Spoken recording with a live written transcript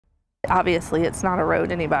Obviously, it's not a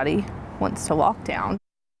road anybody wants to walk down.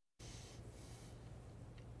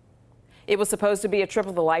 It was supposed to be a trip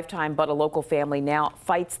of a lifetime, but a local family now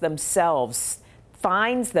finds themselves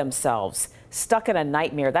stuck in a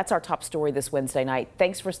nightmare. That's our top story this Wednesday night.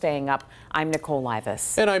 Thanks for staying up. I'm Nicole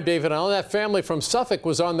Livas. And I'm David Allen. That family from Suffolk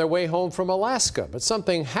was on their way home from Alaska, but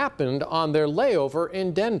something happened on their layover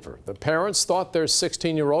in Denver. The parents thought their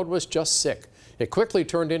 16-year-old was just sick. It quickly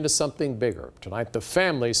turned into something bigger. Tonight, the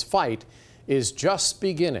family's fight is just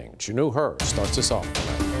beginning. Janu Herr starts us off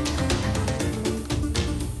tonight.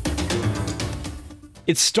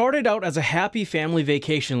 It started out as a happy family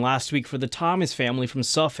vacation last week for the Thomas family from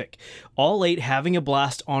Suffolk, all 8 having a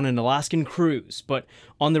blast on an Alaskan cruise. But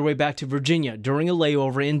on their way back to Virginia during a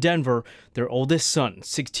layover in Denver, their oldest son,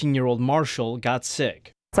 16-year-old Marshall, got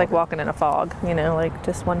sick. It's like walking in a fog, you know, like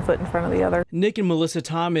just one foot in front of the other. Nick and Melissa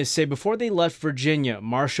Thomas say before they left Virginia,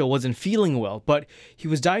 Marshall wasn't feeling well, but he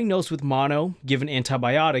was diagnosed with mono, given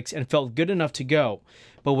antibiotics, and felt good enough to go.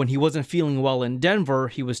 But when he wasn't feeling well in Denver,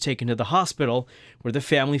 he was taken to the hospital, where the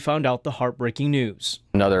family found out the heartbreaking news.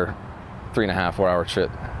 Another 3.5, 4-hour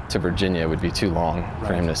trip to Virginia would be too long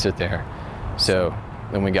for him to sit there. So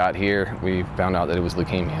when we got here, we found out that it was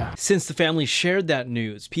leukemia. Since the family shared that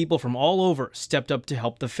news, people from all over stepped up to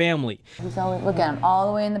help the family. Look at him, all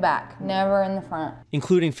the way in the back, never in the front.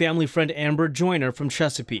 Including family friend Amber Joyner from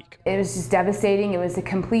Chesapeake. It was just devastating. It was a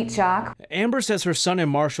complete shock. Amber says her son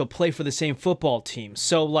and Marshall play for the same football team,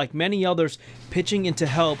 so like many others pitching in to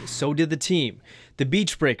help, so did the team. The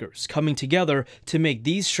Beach Breakers coming together to make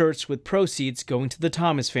these shirts with proceeds going to the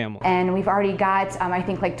Thomas family. And we've already got, I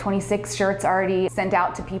think, like 26 shirts already sent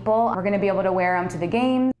out to people. We're going to be able to wear them to the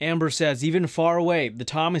game. Amber says even far away, the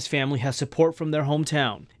Thomas family has support from their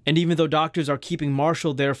hometown. And even though doctors are keeping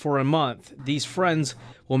Marshall there for a month, these friends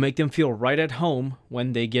will make them feel right at home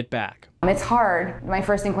when they get back. It's hard. My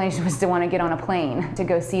first inclination was to want to get on a plane to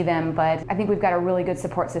go see them, but I think we've got a really good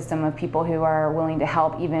support system of people who are willing to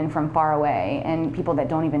help even from far away and people that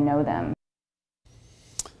don't even know them.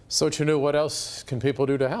 So, Chanu, what else can people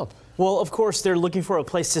do to help? Well, of course, they're looking for a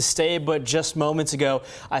place to stay, but just moments ago,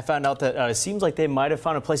 I found out that it seems like they might have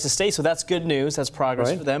found a place to stay, so that's good news. That's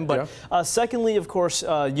progress for them. But secondly, of course,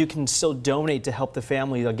 you can still donate to help the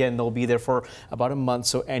family. Again, they'll be there for about a month,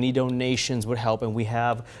 so any donations would help, and we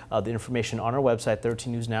have the information on our website,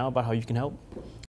 13 News Now, about how you can help.